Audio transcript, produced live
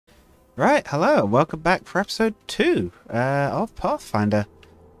Right, hello, and welcome back for episode 2 of Pathfinder.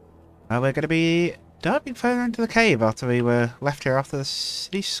 We're going to be diving further into the cave after we were left here after the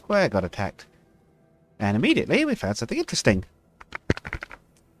city square got attacked. And immediately we found something interesting.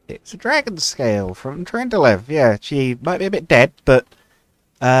 It's a dragon scale from Trendelev. Yeah, she might be a bit dead, but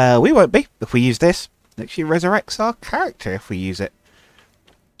we won't be if we use this. It actually resurrects our character if we use it.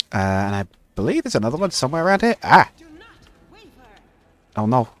 And I believe there's another one somewhere around here. Ah! Oh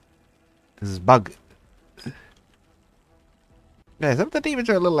no. This is bug. Yeah, some of the demons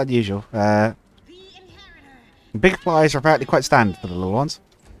are a little unusual. Big flies are apparently quite standard for the little ones.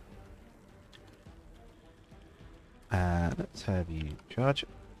 Let's have you charge.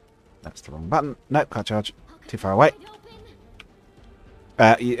 That's the wrong button. Nope, can't charge. Too far away.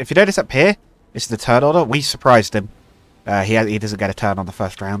 If you notice up here, this is the turn order. We surprised him. He doesn't get a turn on the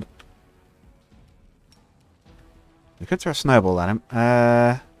first round. We could throw a snowball at him.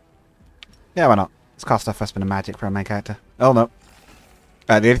 Yeah, why not? Let's cast our first bit of magic for our main character. Oh, no.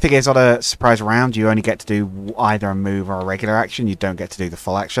 The only thing is, on a surprise round, you only get to do either a move or a regular action. You don't get to do the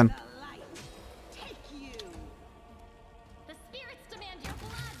full action.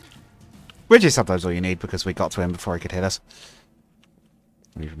 Which is sometimes all you need, because we got to him before he could hit us.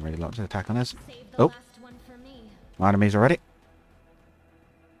 We even really launched an attack on us. Oh. My enemies already.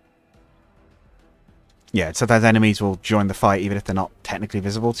 Yeah, sometimes enemies will join the fight, even if they're not technically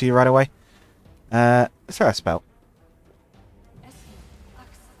visible to you right away. Let's throw a spell.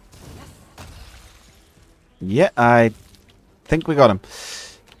 Yeah, I think we got him.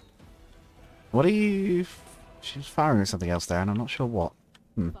 What are you... She's firing at something else there, and I'm not sure what.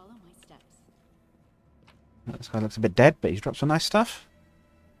 This guy looks a bit dead, but he's dropped some nice stuff.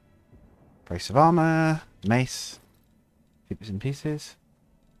 Brace of armor, mace. Keep this in pieces.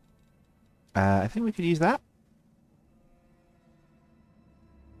 I think we could use that.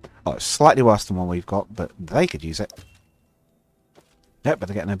 Oh, it's slightly worse than one we've got, but they could use it. Yep, but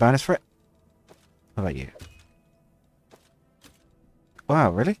they get no bonus for it. What about you?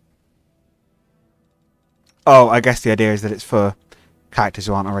 Wow, really? Oh, I guess the idea is that it's for characters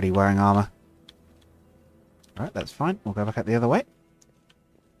who aren't already wearing armor. Alright, that's fine. We'll go back out the other way.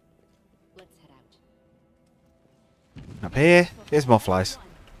 Let's head out. Up here, here's more flies.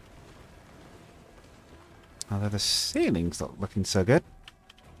 Although the ceiling's not looking so good.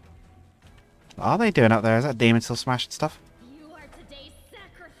 What are they doing up there? Is that demon still smashing stuff? You are today's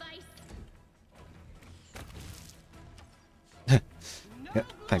sacrifice. Yep,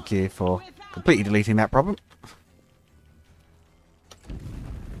 thank you for completely deleting that problem.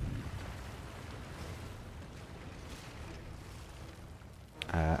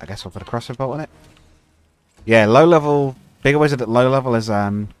 I guess I'll put a crossbow bolt on it. Yeah, low level, bigger wizard at low level is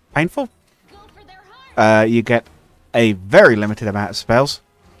painful. You get a very limited amount of spells.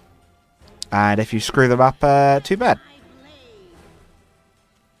 And if you screw them up, too bad.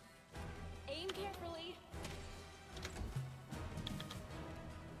 Aim carefully.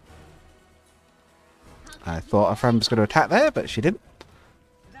 I thought our friend was going to attack there, but she didn't.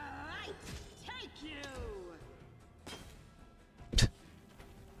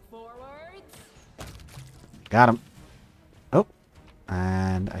 Got him. Oh.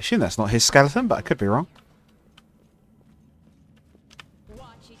 And I assume that's not his skeleton, but I could be wrong.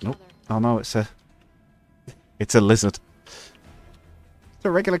 Nope. Oh no, it's a lizard. It's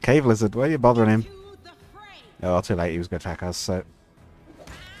a regular cave lizard. Why are you bothering him? Oh, too late. He was going to attack us, so...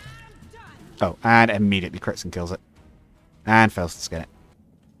 Oh, and immediately crits and kills it. And fails to skin it.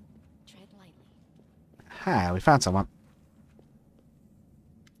 Tread lightly. Ha, we found someone.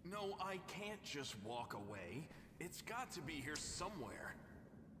 No, I can't just walk away. It's got to be here somewhere.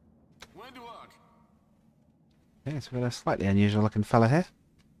 When do I? Yeah, so we've got a slightly unusual looking fella here.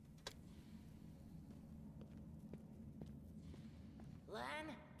 Lan,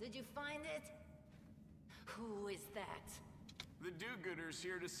 did you find it? Who is that? The do-gooders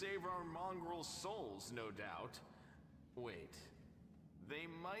here to save our mongrel souls, no doubt. Wait. They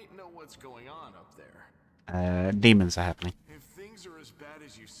might know what's going on up there. Demons are happening. If things are as bad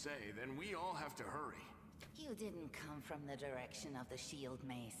as you say, then we all have to hurry. You didn't come from the direction of the shield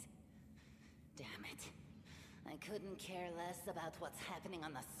maze. Damn it. I couldn't care less about what's happening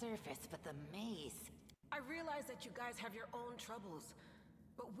on the surface, but the maze. I realize that you guys have your own troubles,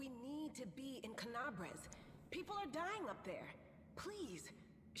 but we need to be in Canabres. People are dying up there. Please,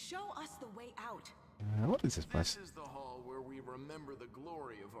 show us the way out. What is this place? This is the hall where we remember the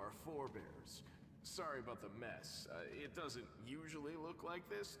glory of our forebears. Sorry about the mess. It doesn't usually look like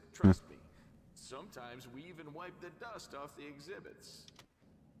this, trust me. Sometimes we even wipe the dust off the exhibits.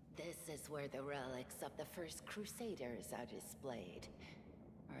 This is where the relics of the first Crusaders are displayed.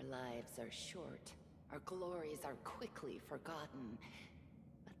 Our lives are short. Our glories are quickly forgotten.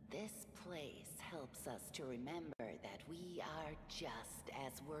 But this place helps us to remember that we are just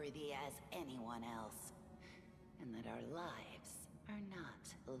as worthy as anyone else. And that our lives are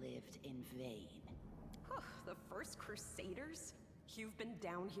not lived in vain. The first Crusaders? You've been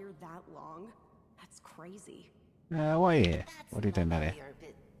down here that long? That's crazy. Why here? What are you doing out here?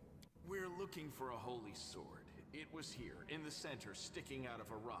 We're looking for a holy sword. It was here, in the center, sticking out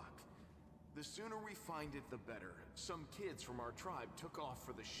of a rock. The sooner we find it, the better. Some kids from our tribe took off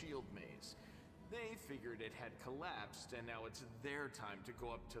for the shield maze. They figured it had collapsed, and now it's their time to go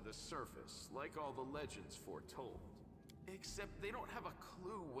up to the surface, like all the legends foretold. Except they don't have a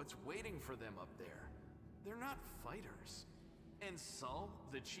clue what's waiting for them up there. They're not fighters. And Saul,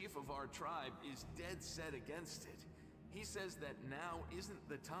 the chief of our tribe, is dead set against it. He says that now isn't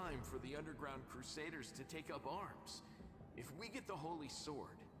the time for the underground crusaders to take up arms. If we get the holy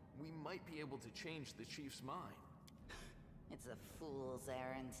sword, we might be able to change the chief's mind. It's a fool's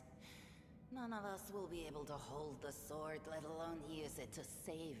errand. None of us will be able to hold the sword, let alone use it to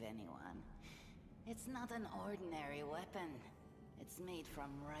save anyone. It's not an ordinary weapon. It's made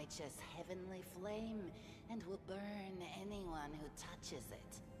from righteous heavenly flame, and will burn anyone who touches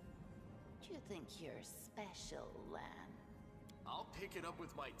it. Do you think you're special, Lan? I'll pick it up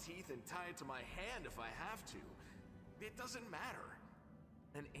with my teeth and tie it to my hand if I have to. It doesn't matter.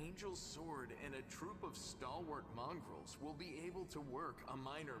 An angel's sword and a troop of stalwart mongrels will be able to work a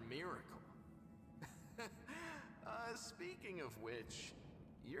minor miracle. Speaking of which,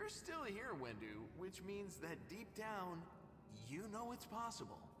 you're still here, Wendu, which means that deep down, you know it's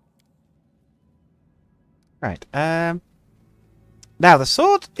possible. Right. Now, the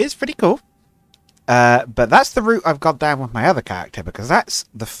sword is pretty cool. But that's the route I've gone down with my other character, because that's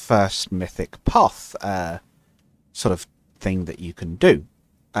the first mythic path sort of thing that you can do.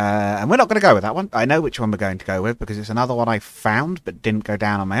 And we're not going to go with that one. I know which one we're going to go with, because it's another one I found but didn't go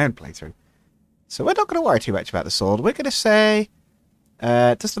down on my own playthrough. So we're not going to worry too much about the sword. We're going to say,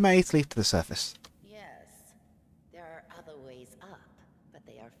 does the maze lead to the surface? Yes. There are other ways up, but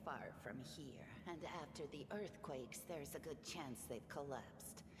they are far from here. And after the earthquakes, there's a good chance they've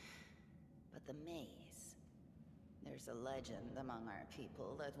collapsed. But the maze... There's a legend among our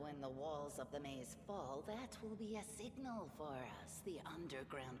people that when the walls of the maze fall, that will be a signal for us, the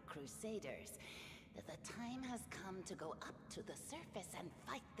underground crusaders, that the time has come to go up to the surface and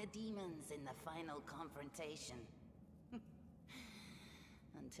fight the demons in the final confrontation.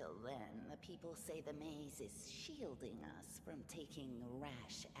 Until then, the people say the maze is shielding us from taking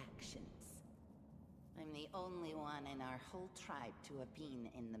rash actions. I'm the only one in our whole tribe to have been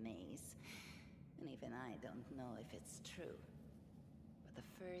in the maze. And even I don't know if it's true. But the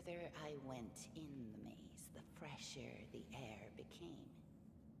further I went in the maze, the fresher the air became.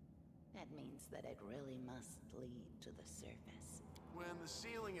 That means that it really must lead to the surface. When the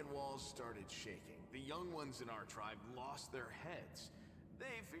ceiling and walls started shaking, the young ones in our tribe lost their heads.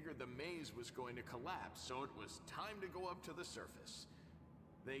 They figured the maze was going to collapse, so it was time to go up to the surface.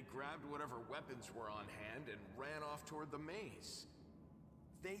 They grabbed whatever weapons were on hand and ran off toward the maze.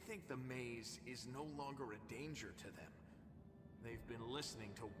 They think the maze is no longer a danger to them. They've been listening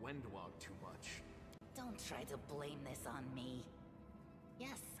to Wendwog too much. Don't try to blame this on me.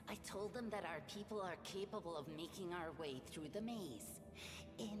 Yes, I told them that our people are capable of making our way through the maze.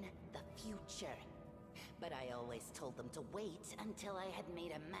 In the future. But I always told them to wait until I had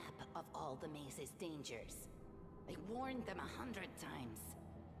made a map of all the maze's dangers. I warned them 100 times.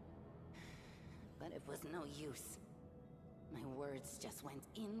 But it was no use. My words just went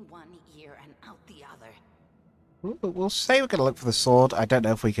in one ear and out the other. We'll say we're going to look for the sword. I don't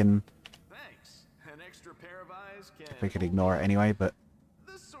know if we can... Thanks. An extra pair of eyes can... If we could ignore it anyway, but...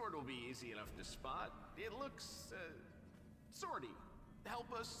 The sword will be easy enough to spot. It looks, swordy.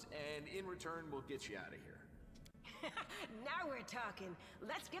 Help us, and in return, we'll get you out of here. Now we're talking.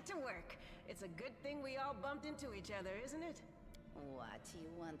 Let's get to work. It's a good thing we all bumped into each other, isn't it? What, you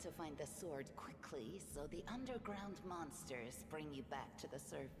want to find the sword quickly, so the underground monsters bring you back to the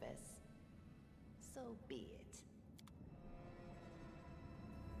surface? So be it.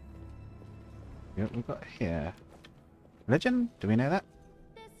 What we've got here? Religion? Do we know that?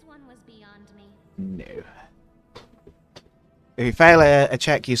 This one was beyond me. No. If you fail a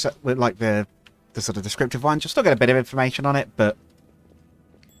check, you with like the sort of descriptive one, you'll still get a bit of information on it, but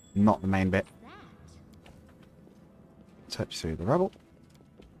not the main bit. Touch through the rubble.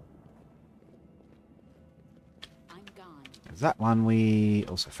 I'm gone. There's that one we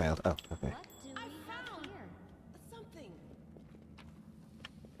also failed. Oh, okay. I found something.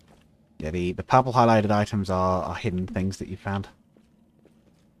 Yeah, the purple highlighted items are hidden things that you found.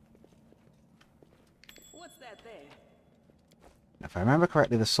 What's that there? If I remember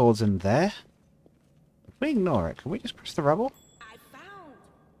correctly, the sword's in there. If we ignore it, can we just press the rubble? I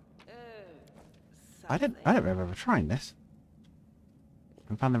found I don't remember ever trying this. I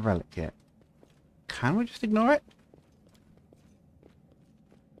haven't found the relic yet. Can we just ignore it?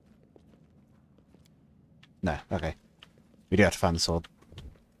 No, okay. We do have to find the sword.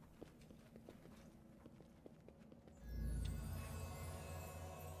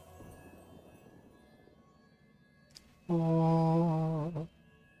 Oh.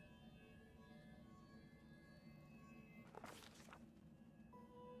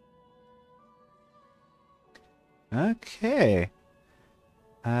 Okay.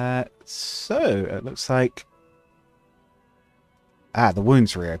 So it looks like the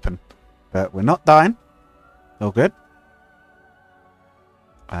wounds reopen, but we're not dying. All good.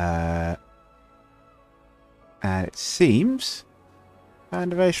 And it seems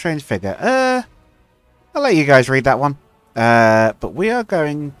found a very strange figure. I'll let you guys read that one. But we are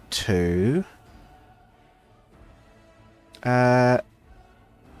going to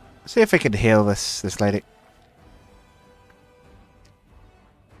see if we can heal this lady.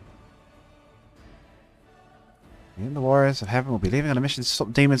 The warriors of heaven will be leaving on a mission to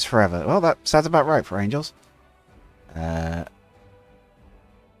stop demons forever. Well, that sounds about right for angels.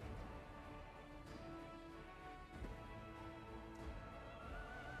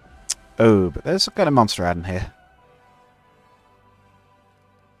 Oh, but there's some kind of monster out in here.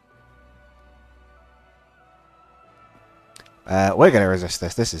 We're going to resist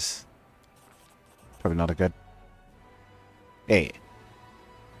this. This is probably not a good... Hey.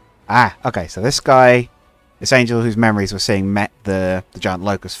 Okay, so this guy, this angel whose memories we're seeing met the giant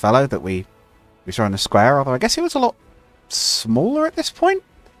locust fellow that we saw in the square, although I guess he was a lot smaller at this point?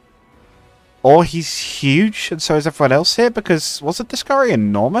 Or he's huge, and so is everyone else here, because wasn't this guy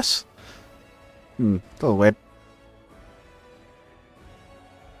enormous? A little weird.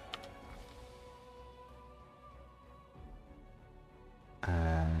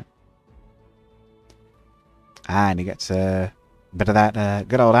 And he gets a bit of that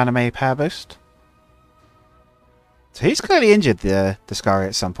good old anime power boost. So he's clearly injured, the Discari,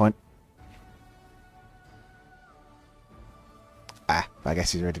 at some point. But I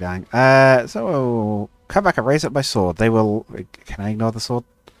guess he's already dying. So we'll come back and raise up my sword. They will... Can I ignore the sword?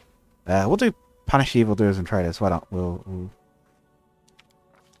 We'll do punish evildoers and traitors. Why not? We'll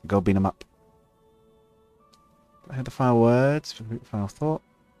go beat them up. I had the final words, final thought.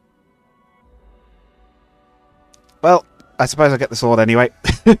 Well, I suppose I'll get the sword anyway.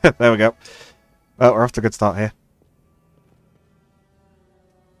 There we go. Well, we're off to a good start here.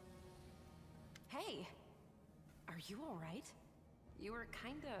 Hey, are you alright? You were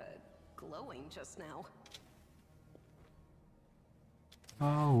kinda glowing just now.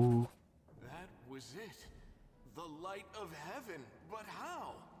 Oh. That was it. The light of heaven. But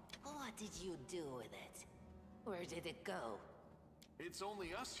how? What did you do with it? Where did it go? It's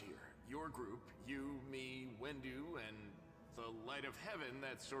only us here. Your group, you, me, Wendu, and the light of heaven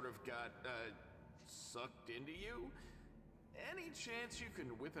that sort of got, sucked into you. Any chance you can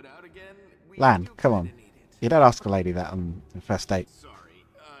whip it out again? Lan, come on. You don't ask a lady that on the first date. Sorry,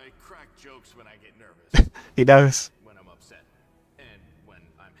 I crack jokes when I get nervous. He knows. When I'm upset. And when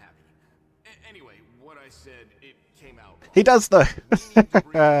I'm happy. Anyway, what I said, it came out wrong. He does though. We need to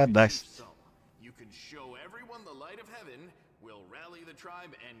bring it to Nice. you, so you can show everyone the light of heaven, we'll rally the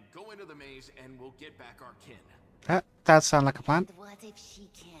tribe and go into the maze, and we'll get back our kin. That does sound like a plan. And what if she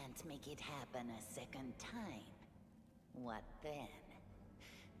can't make it happen a second time? What then?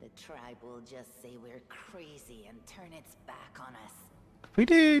 The tribe will just say we're crazy and turn its back on us. If we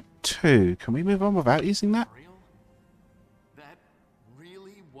do 2, can we move on without using that? Lariel? That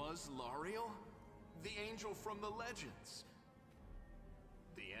really was Lariel? The angel from the legends.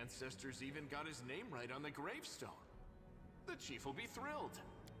 The ancestors even got his name right on the gravestone. The chief will be thrilled.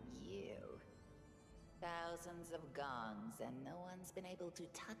 You. Thousands of gongs and no one's been able to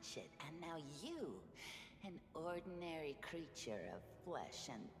touch it, and now you, an ordinary creature of flesh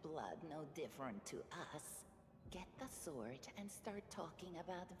and blood, no different to us, get the sword and start talking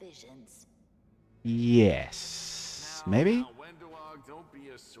about visions. Yes. Maybe? Now, Wenduog, don't be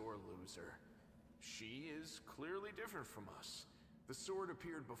a sore loser. She is clearly different from us. The sword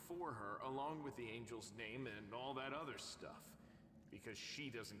appeared before her, along with the angel's name and all that other stuff. Because she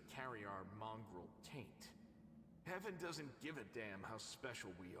doesn't carry our mongrel taint. Heaven doesn't give a damn how special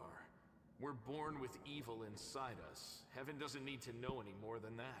we are. We're born with evil inside us. Heaven doesn't need to know any more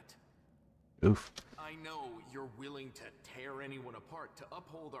than that. Oof. I know you're willing to tear anyone apart to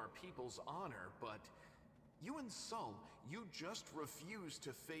uphold our people's honor, but you and Sol, you just refuse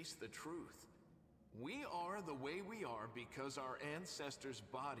to face the truth. We are the way we are because our ancestors'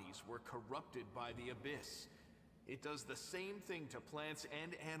 bodies were corrupted by the abyss. It does the same thing to plants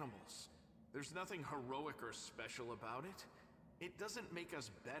and animals. There's nothing heroic or special about it. It doesn't make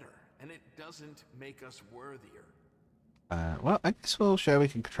us better, and it doesn't make us worthier. Well, I guess we'll show we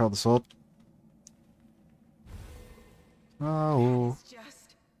can control the sword. Oh. It's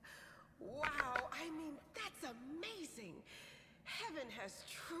just... wow, I mean, that's amazing. Heaven has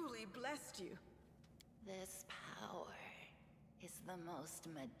truly blessed you. This power is the most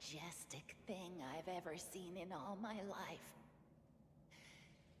majestic thing I've ever seen in all my life.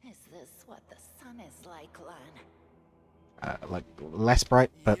 Is this what the sun is like, Lan? Like less bright,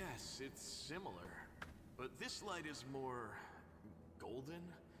 but Yes, it's similar. But this light is more... golden?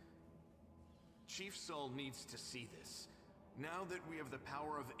 Chief Soul needs to see this. Now that we have the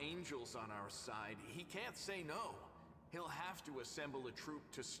power of angels on our side, he can't say no. He'll have to assemble a troop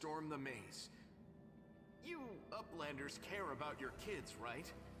to storm the maze. You Uplanders care about your kids,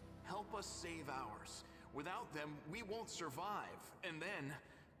 right? Help us save ours. Without them, we won't survive. And then,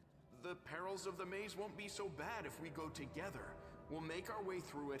 the perils of the maze won't be so bad if we go together. We'll make our way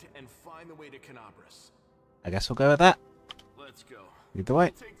through it and find the way to Canabras. I guess we'll go with that. Let's go. Lead the way.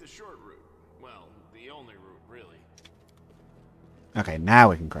 We'll take the short route. Well, the only route, really. Okay,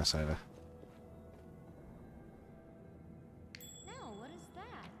 now we can cross over. No, what is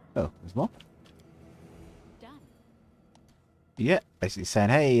that? Oh, there's more? Done. Yeah, basically saying,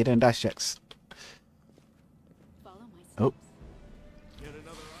 hey, you're doing dash checks. Follow my steps. Oh. Get another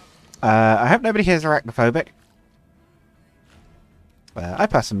option. I hope nobody here is arachnophobic. I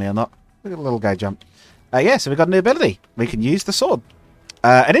personally am not. Look at the little guy jump. Yeah, so we got a new ability. We can use the sword.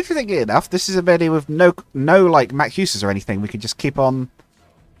 And interestingly enough, this is a ability with no like max uses or anything. We can just keep on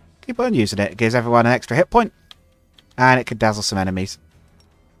using it. It gives everyone an extra hit point, and it can dazzle some enemies.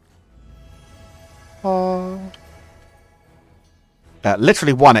 Oh.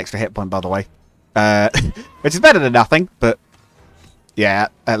 Literally one extra hit point, by the way, which is better than nothing. But yeah,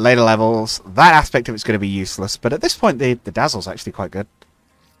 at later levels, that aspect of it's going to be useless. But at this point, the dazzle's actually quite good.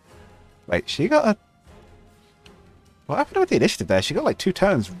 Wait, she got a... What happened with the initiative there? She got like 2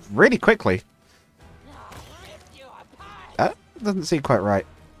 turns really quickly. That doesn't seem quite right.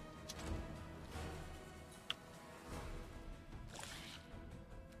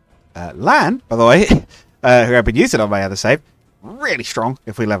 Lan, by the way, who I've been using on my other save, really strong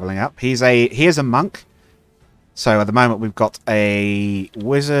if we're leveling up. He is a monk. So at the moment we've got a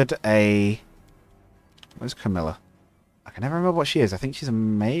wizard, where's Camilla? I can never remember what she is. I think she's a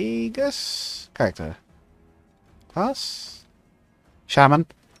magus character. Class? Shaman.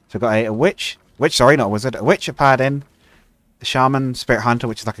 So we've got a witch. Sorry, not a wizard. A witch, a paladin, a shaman, spirit hunter,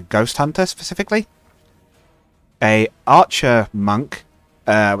 which is like a ghost hunter specifically. A archer monk,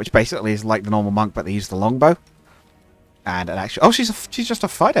 which basically is like the normal monk, but they use the longbow. And an actual... Oh, she's just a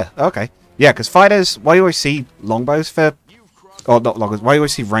fighter. Okay. Yeah, because fighters... Why you always see longbows for... Or not longbows. Why you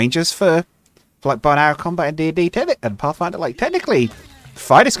always see rangers for like bow and arrow combat in D&D and Pathfinder? Like, technically,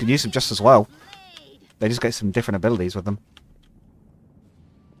 fighters can use them just as well. They just get some different abilities with them.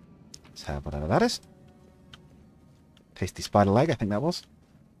 Let's have whatever that is. Tasty spider leg, I think that was.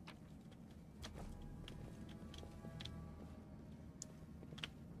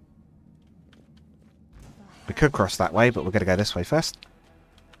 We could cross that way, but we're going to go this way first.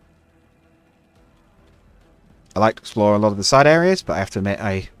 I like to explore a lot of the side areas, but I have to admit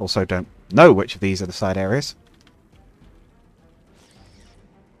I also don't know which of these are the side areas.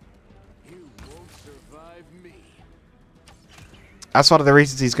 You won't survive me. That's one of the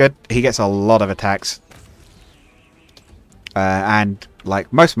reasons he's good. He gets a lot of attacks. And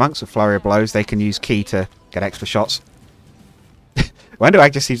like most monks with flurry of blows, they can use ki to get extra shots.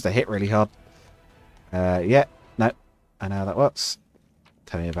 Wendoag just seems to hit really hard. Yeah, no, I know how that works.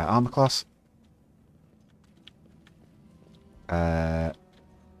 Tell me about armor class.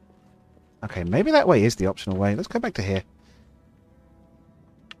 Okay, maybe that way is the optional way. Let's go back to here.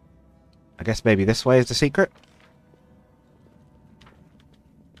 I guess maybe this way is the secret.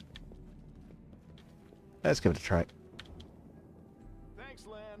 Let's give it a try. Thanks,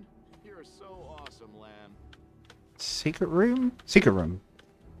 Lan. You're so awesome, Lan. Secret room? Secret room.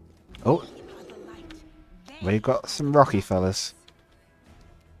 Oh. We've got some rocky fellas.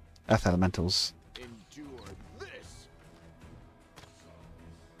 Earth elementals. Endure this.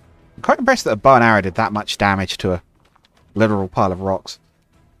 I'm quite impressed that a bow and arrow did that much damage to a literal pile of rocks.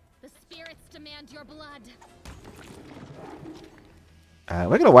 The spirits demand your blood.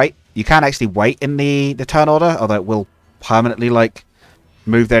 We're going to wait. You can actually wait in the turn order, although it will permanently, like,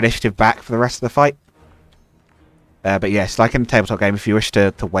 move their initiative back for the rest of the fight. But yes, like in a tabletop game, if you wish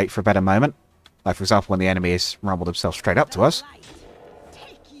to wait for a better moment, Like, for example, when the enemy has rumbled himself straight up to us,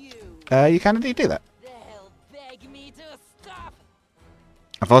 Take you. you can indeed do that. They'll beg me to stop.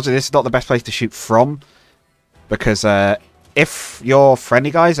 Unfortunately, this is not the best place to shoot from, because if your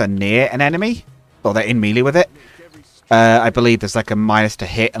friendly guys are near an enemy, or they're in melee with it, I believe there's like a minus to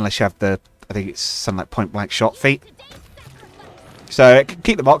hit unless you have the, I think it's something like point-blank shot feat. So it can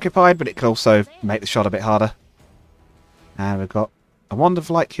keep them occupied, but it can also make the shot a bit harder. And we've got a wand of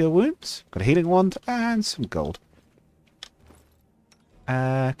light cure wounds, got a healing wand, and some gold.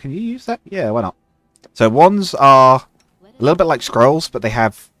 Can you use that? Yeah, why not? So wands are a little bit like scrolls, but they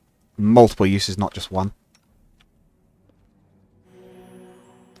have multiple uses, not just one.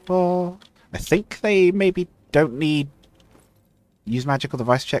 Well, I think they maybe don't need use magical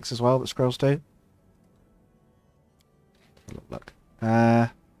device checks as well that scrolls do. Look. I'm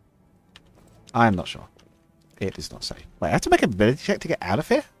not sure. It does not say. Wait, I have to make an ability check to get out of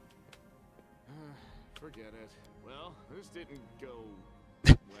here? Forget it. Well, this didn't go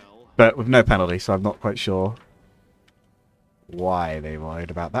well. But with no penalty, so I'm not quite sure why they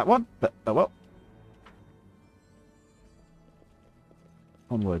worried about that one. But, oh well.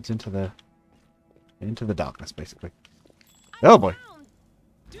 Onwards into the darkness, basically. Oh boy.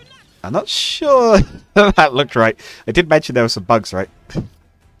 I'm not sure that looked right. I did mention there were some bugs, right? Can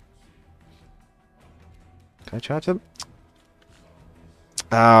I charge them?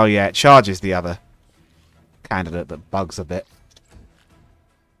 Oh yeah, it charges the other candidate that bugs a bit.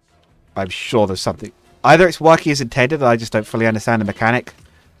 I'm sure there's something. Either it's working as intended and I just don't fully understand the mechanic,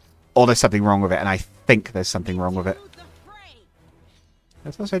 or there's something wrong with it, and I think there's something wrong with it.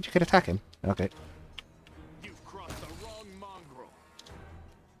 That's not said you could attack him. Okay. You've crossed the wrong mongrel.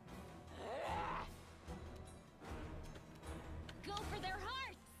 Go for their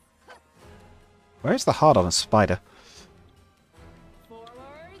hearts. Where's the heart on a spider? Forwards.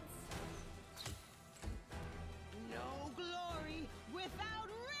 No glory without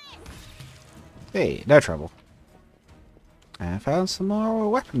risk. Hey, no trouble. I found some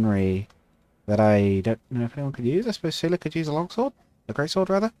more weaponry that I don't know if anyone could use. I suppose Scylla could use a longsword? A greatsword,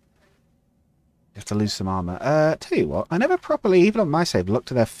 rather? You have to lose some armor. Tell you what, I never properly, even on my save,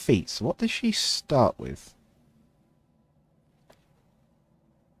 looked at their feet. So what does she start with?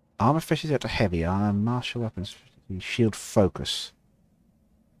 Armor fishes up to heavy armor, martial weapons, shield focus.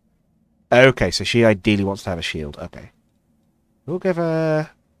 Okay, so she ideally wants to have a shield. Okay. We'll give her...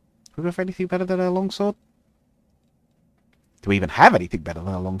 Will we go for anything better than a longsword? Do we even have anything better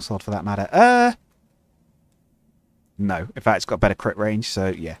than a longsword for that matter? No. In fact, it's got better crit range, so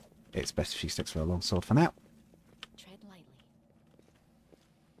yeah. It's best if she sticks with a longsword for now. Tread lightly.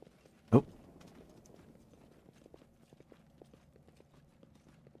 Oh.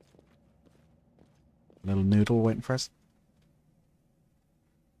 Little noodle waiting for us.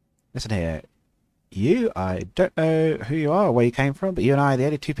 Listen here. You, I don't know who you are or where you came from, but you and I are the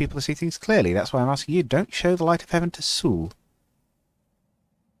only two people to see things clearly. That's why I'm asking you, don't show the light of heaven to Soul.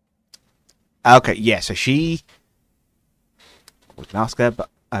 Okay, yeah, so she... We can ask her, but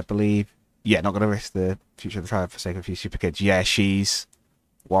I believe... Yeah, not going to risk the future of the tribe for sake of a few super kids. Yeah, she's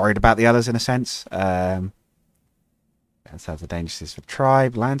worried about the others in a sense. That's how the danger is for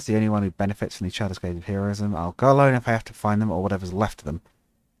tribe. Land's the only one who benefits from the child's code of heroism. I'll go alone if I have to find them or whatever's left of them.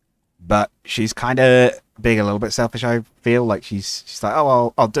 But she's kind of being a little bit selfish, I feel. Like, she's like,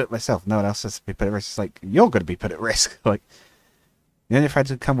 oh, I'll do it myself. No one else has to be put at risk. It's like, you're going to be put at risk. Like, the only friends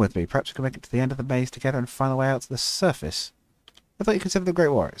who come with me. Perhaps we can make it to the end of the maze together and find a way out to the surface. I thought you considered them great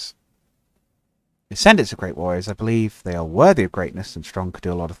warriors. Descendants of great warriors, I believe they are worthy of greatness and strong, could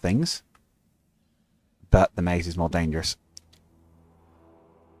do a lot of things. But the maze is more dangerous.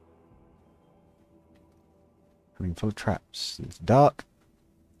 I mean, full of traps. It's dark.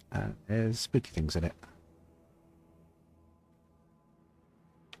 There's spooky things in it.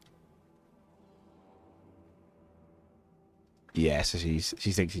 Yeah, so she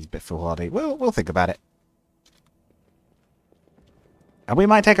thinks she's a bit foolhardy. We'll think about it. And we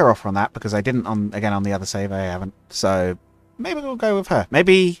might take her off on that, because I didn't on the other save, I haven't. So maybe we'll go with her.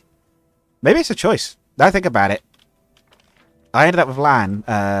 Maybe it's a choice. Now think about it. I ended up with Lan,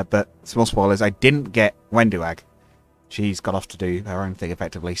 but small spoilers, I didn't get Wenduag. She's got off to do her own thing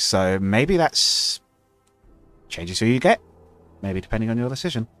effectively. So maybe that's changes who you get. Maybe depending on your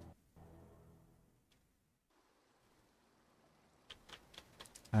decision.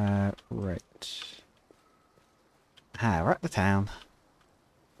 Right. We're at the town.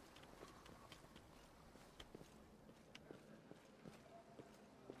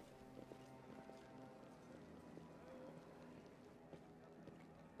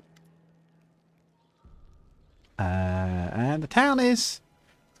 And the town is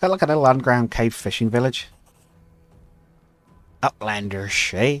Got like a little underground cave fishing village.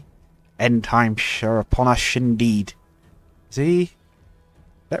 Uplanders, eh? End times sure upon us indeed. See?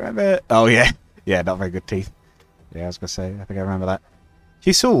 Don't remember? Oh, yeah. Yeah, not very good teeth. Yeah, I was going to say, I think I remember that.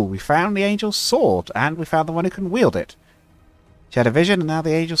 She saw, we found the angel's sword, and we found the one who can wield it. She had a vision, and now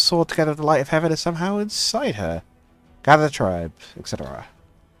the angel's sword, together with the light of heaven, is somehow inside her. Gather the tribe, etc.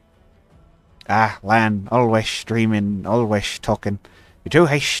 Ah, Lan, always dreaming, always talking. You're too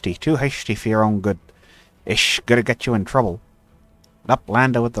hasty for your own good. Ish, gonna get you in trouble. An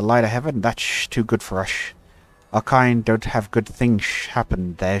uplander with the light of heaven, that's too good for us. Our kind don't have good things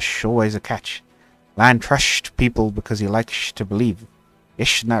happen, there's always a catch. Lan trusts people because he likes to believe.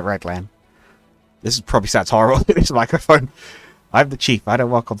 Ish, not right, Lan. This probably sounds horrible in this microphone. I'm the chief, I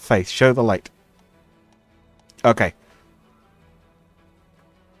don't walk on faith. Show the light. Okay.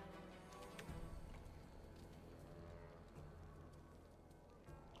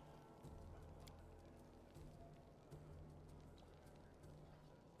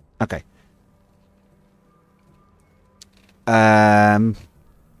 Okay.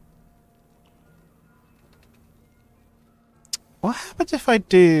 What happens if I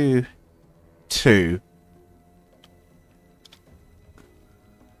do 2?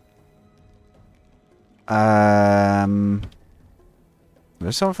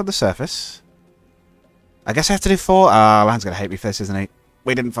 There's someone from the surface. I guess I have to do 4. Ah, Lan's gonna hate me for this, isn't he?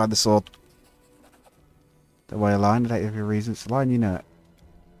 We didn't find the sword. Don't worry, Lion. I don't have your reasons. Lion, you know it.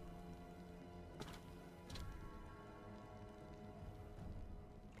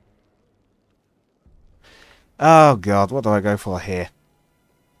 Oh god, what do I go for here?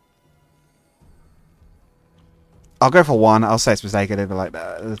 I'll go for 1. I'll say it's mistaken. It'll be like,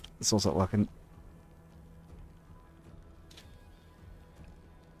 it's also not working.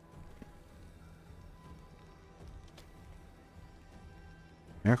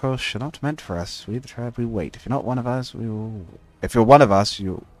 Miracles are not meant for us. We the tribe, we wait. If you're not one of us, we will... If you're one of us,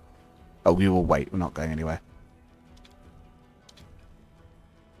 you... Oh, we will wait. We're not going anywhere.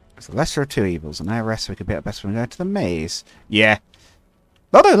 It's the lesser of 2 evils, and now rest we can be at best when we go to the maze. Yeah.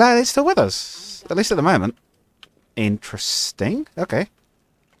 Oh no, lad, it's still with us. At least at the moment. Interesting. Okay.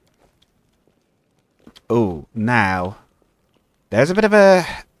 Oh, now. There's a bit of a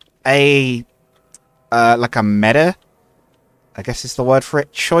like a meta, I guess is the word for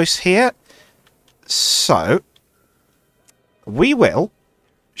it, choice here. So, we will,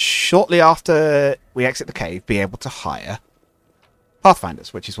 shortly after we exit the cave, be able to hire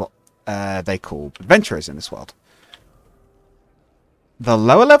Pathfinders, which is what they call adventurers in this world. The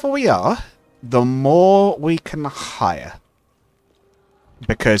lower level we are, the more we can hire.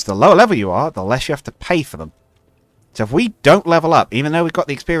 Because the lower level you are, the less you have to pay for them. So if we don't level up, even though we've got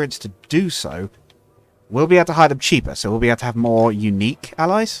the experience to do so, we'll be able to hire them cheaper. So we'll be able to have more unique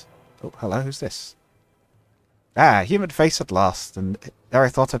allies. Oh, hello, who's this? Ah, human face at last. And there I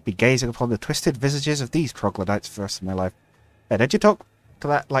thought I'd be gazing upon the twisted visages of these troglodytes for the rest of my life. Hey, don't you talk to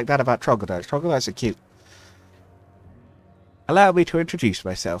that like that about troglodytes? Troglodytes are cute. Allow me to introduce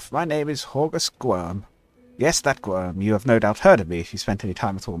myself. My name is Horgus Gwyrm. Yes, that Gwyrm. You have no doubt heard of me if you spent any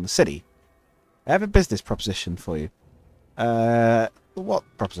time at all in the city. I have a business proposition for you. What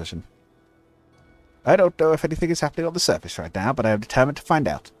proposition? I don't know if anything is happening on the surface right now, but I am determined to find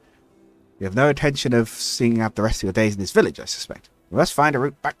out. You have no intention of seeing out the rest of your days in this village, I suspect. We must find a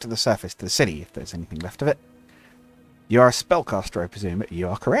route back to the surface, to the city, if there's anything left of it. You are a spellcaster, I presume. You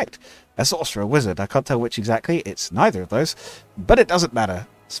are correct. A sorcerer, a wizard, I can't tell which exactly. It's neither of those. But it doesn't matter.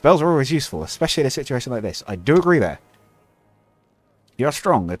 Spells are always useful, especially in a situation like this. I do agree there. You are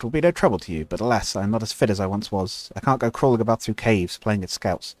strong. It will be no trouble to you, but alas, I am not as fit as I once was. I can't go crawling about through caves, playing at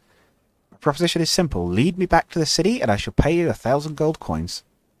scouts. My proposition is simple. Lead me back to the city, and I shall pay you 1,000 gold coins.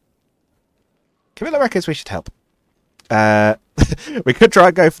 Camilla reckons we should help. We could try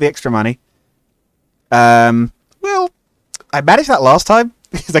and go for the extra money. Well, I managed that last time,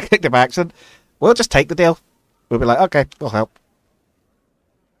 because I clicked it by accident. We'll just take the deal. We'll be like, okay, we'll help.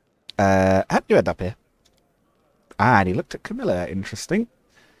 How did you end up here? Ah, and he looked at Camilla. Interesting.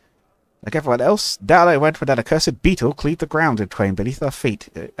 Like everyone else, down I went when that accursed beetle cleaved the ground in twain beneath our feet.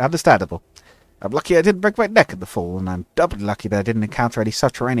 Understandable. I'm lucky I didn't break my neck in the fall, and I'm doubly lucky that I didn't encounter any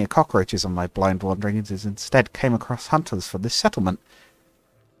subterranean cockroaches on my blind wanderings, and instead came across hunters from this settlement.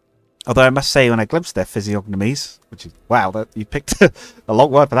 Although I must say, when I glimpsed their physiognomies, which is, wow, you picked a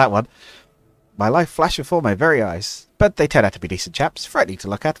long word for that one, my life flashed before my very eyes. But they turned out to be decent chaps, frightening to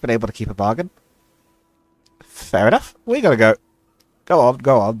look at, but able to keep a bargain. Fair enough. We gotta go. Go on,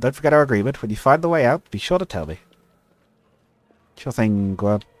 go on. Don't forget our agreement. When you find the way out, be sure to tell me. Sure thing,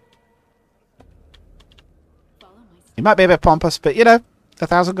 Gwyrm. You might be a bit pompous, but, you know,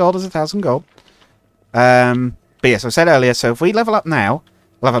 1,000 gold is 1,000 gold. But yes, I said earlier, so if we level up now,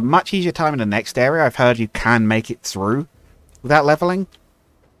 we'll have a much easier time in the next area. I've heard you can make it through without leveling,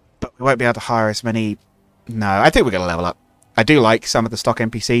 but we won't be able to hire as many. No, I think we're going to level up. I do like some of the stock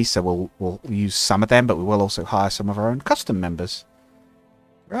NPCs, so we'll use some of them, but we will also hire some of our own custom members.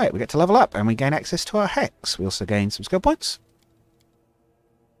 Right, we get to level up, and we gain access to our hex. We also gain some skill points.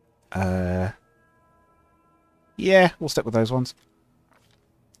 Yeah, we'll stick with those ones.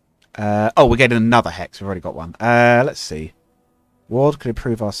 Oh, we're getting another hex. We've already got one. Let's see. Ward could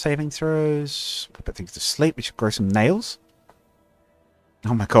improve our saving throws. Put things to sleep. We should grow some nails.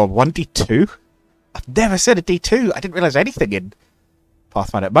 Oh my god, 1d2? I've never said a d2. I didn't realise anything in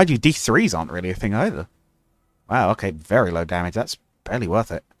Pathfinder. Mind you, d3s aren't really a thing either. Wow, okay, very low damage. That's barely worth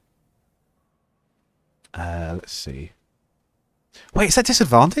it. Let's see. Wait, is that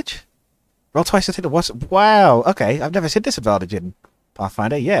disadvantage? Roll twice to take the worst. Wow, okay. I've never seen disadvantage in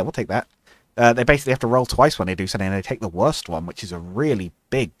Pathfinder. Yeah, we'll take that. They basically have to roll twice when they do something, and they take the worst one, which is a really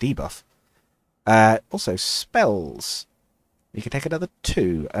big debuff. Also, spells. You can take another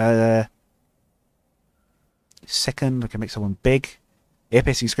 2. Second, we can make someone big.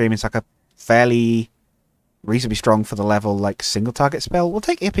 Ear-piercing scream is like a fairly reasonably strong for the level, like, single target spell. We'll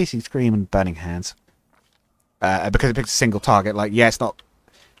take ear-piercing scream and burning hands. Because it picks a single target. Like, yeah, it's not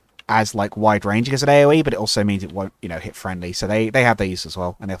as, like, wide-ranging as an AoE, but it also means it won't, you know, hit friendly. So they have their use as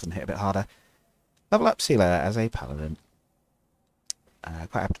well, and they often hit a bit harder. Level up Sealer as a paladin.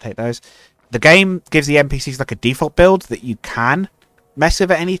 Quite happy to take those. The game gives the NPCs, like, a default build that you can mess with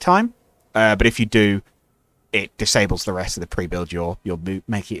at any time. But if you do, it disables the rest of the pre-build. You'll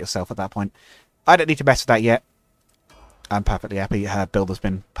make it yourself at that point. I don't need to mess with that yet. I'm perfectly happy. Her build has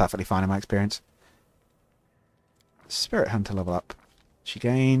been perfectly fine in my experience. Spirit Hunter level up. She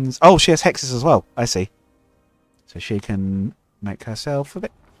gains... Oh, she has hexes as well. I see. So she can make herself a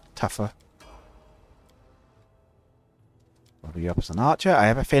bit tougher. Level you up as an archer. I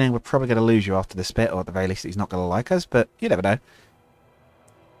have a feeling we're probably going to lose you after this bit, or at the very least he's not going to like us, but you never know.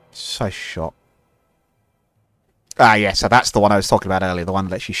 Size shot. Ah, yeah, so that's the one I was talking about earlier. The one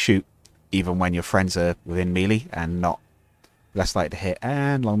that lets you shoot even when your friends are within melee and not less likely to hit.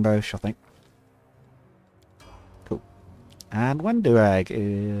 And longbow, I think. Cool. And when do I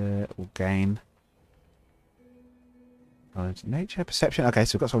will gain... Nature, perception. Okay,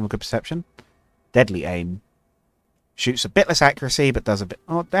 so we've got someone with good perception. Deadly aim. Shoots a bit less accuracy, but does a bit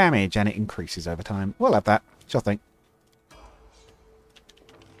more damage, and it increases over time. We'll have that. Sure thing.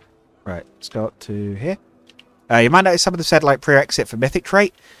 Right, let's go up to here. You might notice some of them said, like, prerequisite for mythic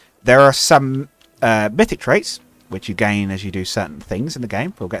trait. There are some mythic traits, which you gain as you do certain things in the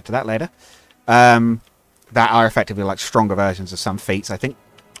game. We'll get to that later. That are effectively, like, stronger versions of some feats. I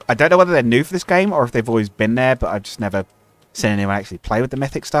don't know whether they're new for this game, or if they've always been there, but I've just never seen anyone actually play with the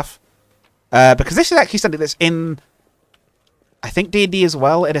mythic stuff. Because this is actually something that's in... I think D&D as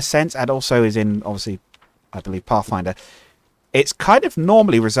well, in a sense, and also is in, obviously, I believe, Pathfinder. It's kind of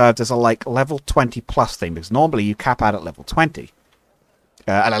normally reserved as a, like, level 20 plus thing, because normally you cap out at level 20.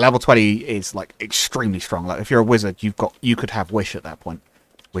 And a level 20 is, like, extremely strong. Like, if you're a wizard, you could have Wish at that point,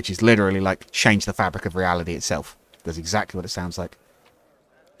 which is literally, like, change the fabric of reality itself. That's exactly what it sounds like.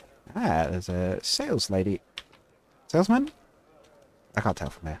 Ah, there's a sales lady. Salesman? I can't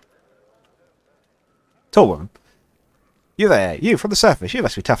tell from here. Tall woman. You there, you from the surface. You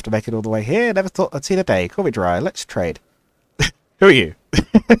must be tough to make it all the way here. Never thought I'd seen a day. Call me dry. Let's trade. Who are you?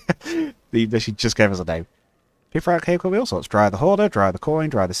 She just gave us a name. People out here call me all sorts. Dry the hoarder, dry the coin,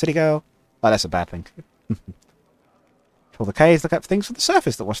 dry the city girl. Oh, that's a bad thing. For the caves, look up things from the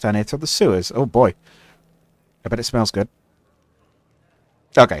surface that wash down here through the sewers. Oh boy. I bet it smells good.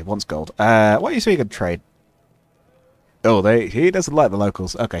 Okay, wants gold. What are you saying you can trade? Oh, he doesn't like the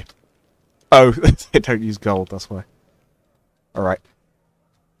locals. Okay. Oh, they don't use gold, that's why. Alright.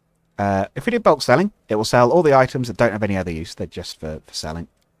 If we do bulk selling, it will sell all the items that don't have any other use. They're just for selling.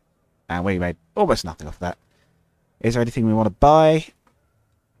 And we made almost nothing off that. Is there anything we want to buy?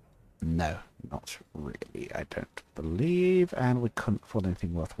 No, not really. I don't believe. And we couldn't afford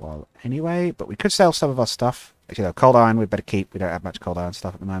anything worthwhile anyway. But we could sell some of our stuff. Actually, no, cold iron we'd better keep. We don't have much cold iron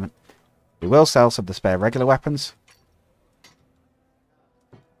stuff at the moment. We will sell some of the spare regular weapons.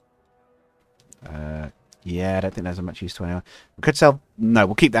 Yeah, I don't think there's much use to anyone. We could sell... No,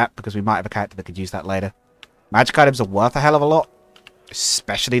 we'll keep that because we might have a character that could use that later. Magic items are worth a hell of a lot.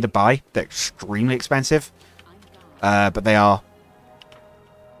 Especially to buy. They're extremely expensive. But they are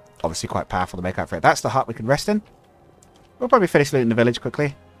obviously quite powerful to make up for it. That's the hut we can rest in. We'll probably finish looting the village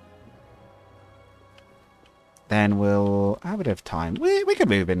quickly. Then we'll have a bit of time. We can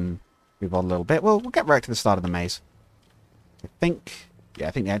move on a little bit. We'll get right to the start of the maze. I think... Yeah,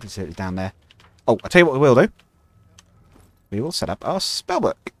 I think the entrance is down there. Oh, I'll tell you what we will do. We will set up our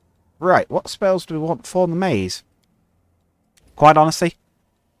spellbook. Right, what spells do we want for the maze? Quite honestly,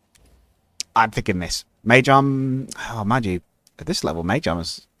 I'm thinking this. Mage Armor... Oh, mind you, at this level, Mage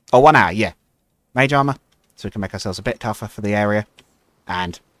Armor's... Oh, 1 hour, yeah. Mage Armor, so we can make ourselves a bit tougher for the area.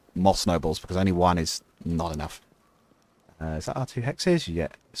 And more snowballs, because only 1 is not enough. Is that our 2 hexes? Yeah,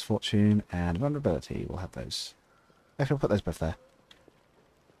 it's Fortune and Vulnerability. We'll have those. Actually, we'll put those both there.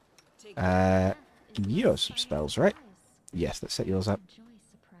 You have some spells, right? Yes, let's set yours up.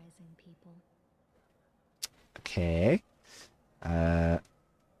 Okay. So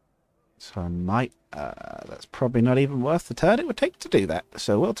I might... that's probably not even worth the turn it would take to do that.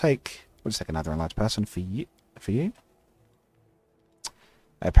 So we'll take... We'll just take another enlarged person for you. I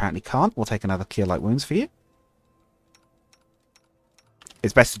apparently can't. We'll take another Cure Light Wounds for you.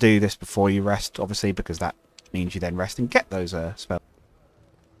 It's best to do this before you rest, obviously, because that means you then rest and get those spells.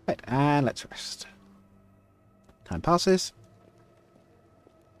 Right, and let's rest. Time passes.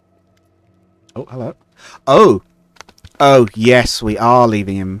 Oh, hello. Oh! Oh, yes, we are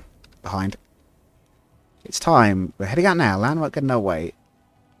leaving him behind. It's time. We're heading out now. Lan won't get in our way.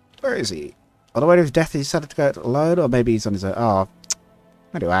 Where is he? On the way to his death, he decided to go it alone, or maybe he's on his own. Oh,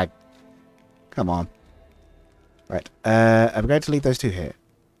 where do I? Come on. Right, I'm going to leave those 2 here.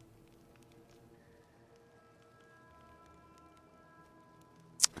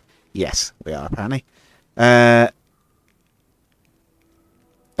 Yes, we are, apparently. Let's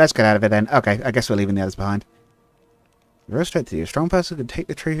get out of it then. Okay, I guess we're leaving the others behind. Real straight to you. A strong person could take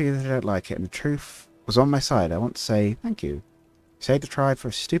the truth even if they don't like it, and the truth was on my side. I want to say thank you. You saved the tribe for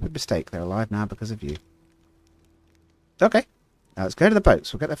a stupid mistake. They're alive now because of you. Okay. Now let's go to the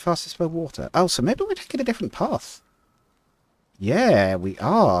boats. We'll get there fastest by water. Oh, so maybe we're taking a different path. Yeah, we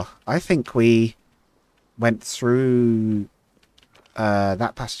are. I think we went through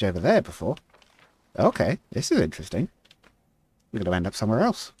that passage over there before. Okay, this is interesting. We're going to end up somewhere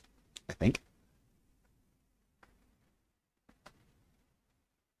else, I think.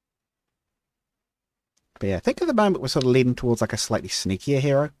 But yeah, I think at the moment we're sort of leaning towards like a slightly sneakier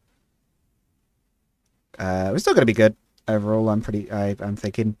hero. We're still going to be good overall. I'm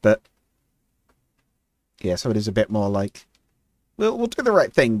thinking, but yeah, so it is a bit more like we'll do the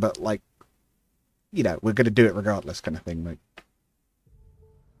right thing, but like, you know, we're going to do it regardless, kind of thing. Like,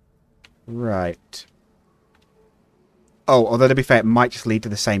 right. Oh, although to be fair, it might just lead to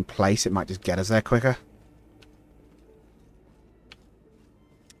the same place. It might just get us there quicker.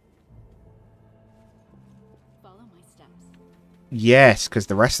 Follow my steps. Yes, because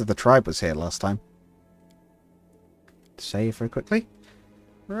the rest of the tribe was here last time. Save very quickly.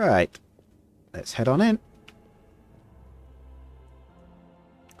 Right. Let's head on in.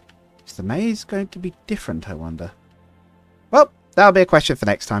 Is the maze going to be different, I wonder? Well, that'll be a question for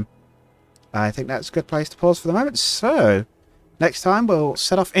next time. I think that's a good place to pause for the moment. So, next time we'll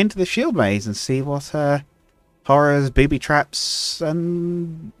set off into the shield maze and see what horrors, booby traps,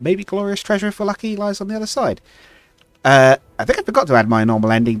 and maybe glorious treasure if we're lucky lies on the other side. I think I forgot to add my normal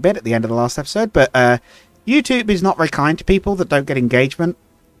ending bit at the end of the last episode, but YouTube is not very kind to people that don't get engagement.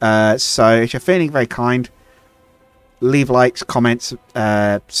 So if you're feeling very kind, leave likes, comments,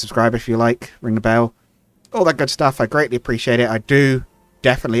 subscribe if you like, ring the bell, all that good stuff. I greatly appreciate it. I do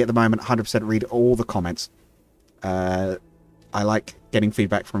definitely at the moment 100% read all the comments. I like getting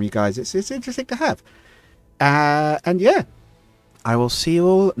feedback from you guys. It's interesting to have. And yeah, I will see you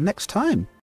all next time.